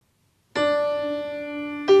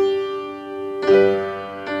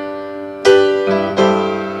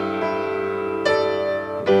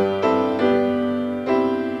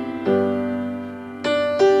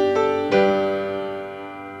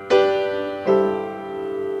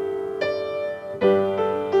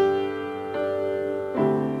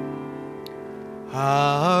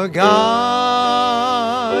Our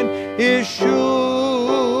God is surely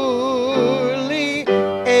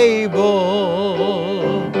able,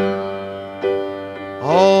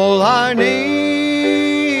 all our needs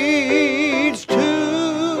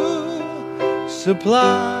to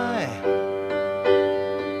supply.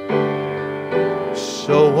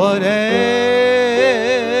 So whatever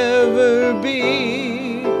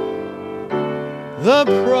be the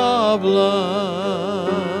problem,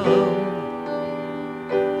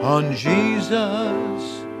 on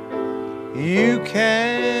Jesus you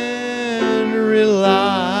can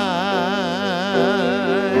rely.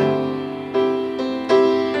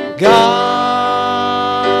 God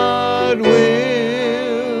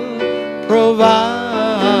will provide,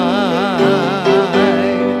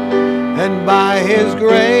 and by His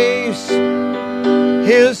grace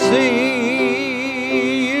He'll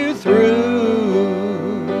see you through.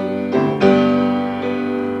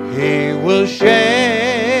 He will share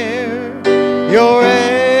your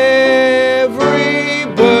every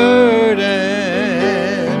burden.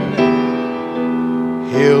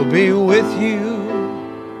 He'll be with you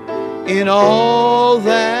in all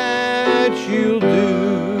that you'll do.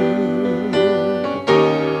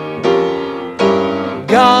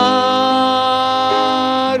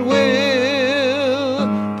 God will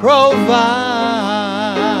provide,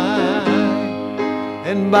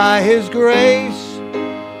 and by His grace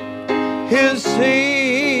He'll see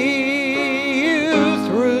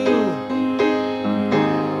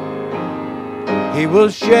He will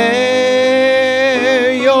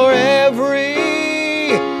share your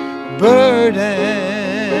every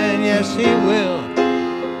burden. Yes, He will.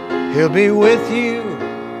 He'll be with you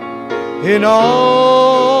in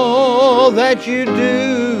all that you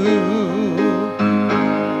do.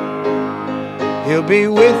 He'll be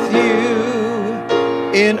with you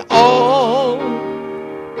in all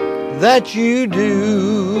that you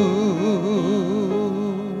do.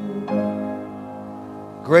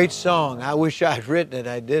 Great song. I wish I'd written it.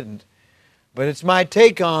 I didn't. But it's my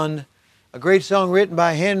take on a great song written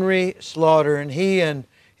by Henry Slaughter. And he and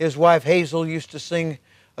his wife Hazel used to sing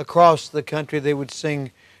across the country. They would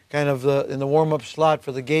sing kind of in the warm-up slot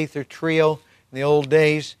for the Gaither Trio in the old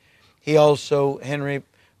days. He also, Henry,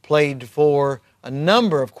 played for a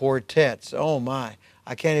number of quartets. Oh my,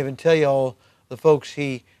 I can't even tell you all the folks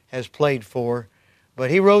he has played for. But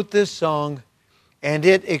he wrote this song, and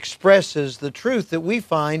it expresses the truth that we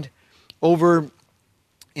find over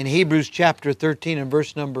in Hebrews chapter 13 and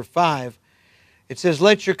verse number 5. It says,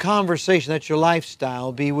 let your conversation, that's your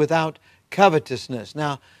lifestyle, be without covetousness.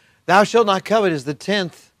 Now, thou shalt not covet is the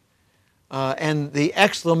 10th and the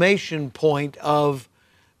exclamation point of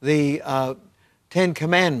the 10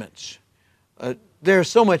 Commandments. There's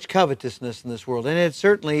so much covetousness in this world, and it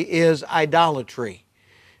certainly is idolatry.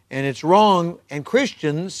 And it's wrong, and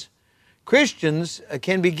Christians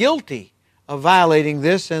can be guilty of violating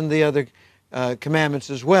this and the other commandments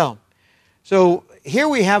as well. So here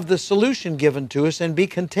we have the solution given to us, and be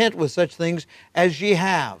content with such things as ye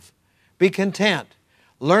have. Be content.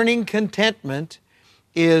 Learning contentment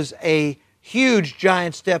is a huge,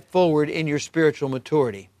 giant step forward in your spiritual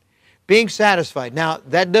maturity. Being satisfied. Now,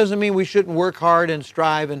 that doesn't mean we shouldn't work hard and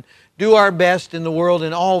strive and do our best in the world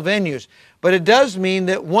in all venues. But it does mean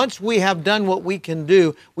that once we have done what we can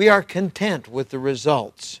do, we are content with the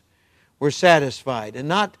results. We're satisfied and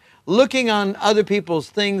not looking on other people's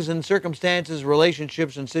things and circumstances,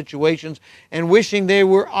 relationships and situations and wishing they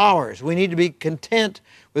were ours. We need to be content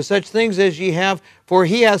with such things as ye have, for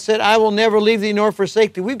He has said, I will never leave thee nor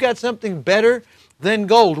forsake thee. We've got something better than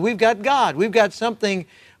gold. We've got God. We've got something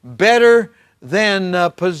better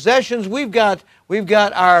than possessions. We've got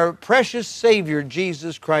our precious Savior,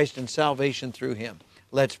 Jesus Christ, and salvation through Him.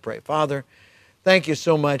 Let's pray. Father, thank you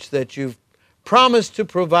so much that you've promised to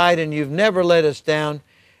provide and you've never let us down.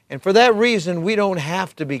 And for that reason, we don't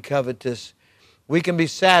have to be covetous. We can be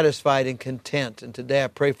satisfied and content. And today I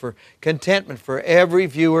pray for contentment for every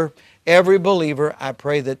viewer, every believer. I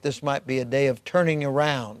pray that this might be a day of turning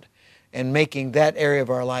around and making that area of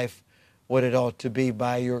our life what it ought to be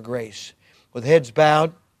by your grace. With heads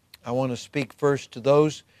bowed, I want to speak first to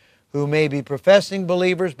those who may be professing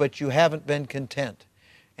believers, but you haven't been content.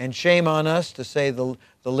 And shame on us to say the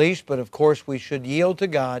least, but of course we should yield to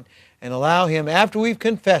God and allow Him, after we've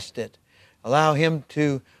confessed it, allow Him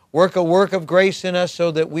to work a work of grace in us so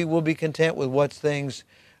that we will be content with what things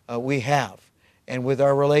we have. and with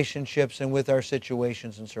our relationships and with our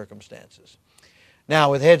situations and circumstances.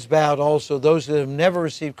 Now, with heads bowed also, those that have never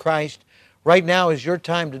received Christ, right now is your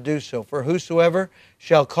time to do so. For whosoever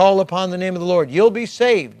shall call upon the name of the Lord, you'll be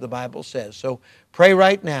saved, the Bible says. So pray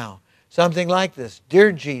right now, something like this.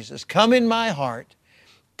 Dear Jesus, come in my heart,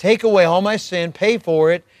 take away all my sin, pay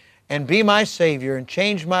for it, and be my Savior, and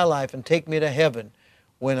change my life, and take me to heaven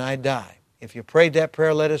when I die. If you prayed that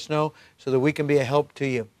prayer, let us know so that we can be a help to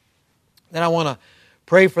you. Then I want to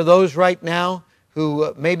pray for those right now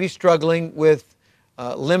who may be struggling with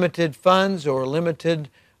limited funds or limited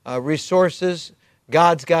resources.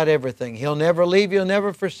 God's got everything. He'll never leave you. He'll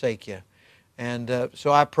never forsake you. And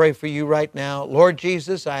so I pray for you right now. Lord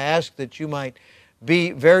Jesus, I ask that you might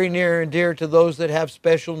be very near and dear to those that have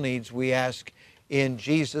special needs. We ask in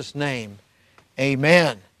Jesus' name.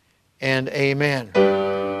 Amen and amen.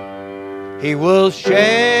 He will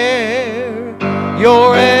share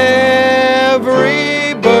your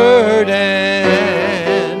every burden.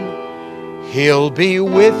 He'll be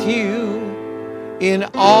with you in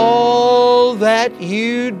all that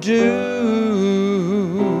you do.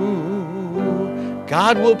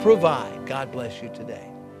 God will provide. God bless you today.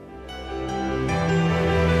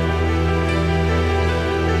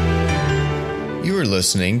 You are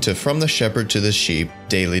listening to From the Shepherd to the Sheep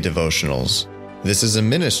Daily Devotionals. This is a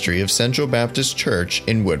ministry of Central Baptist Church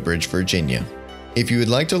in Woodbridge, Virginia. If you would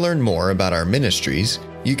like to learn more about our ministries,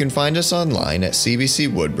 you can find us online at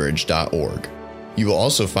cbcwoodbridge.org. You will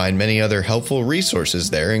also find many other helpful resources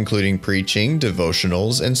there, including preaching,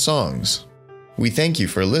 devotionals, and songs. We thank you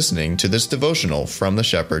for listening to this devotional From the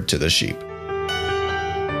Shepherd to the Sheep.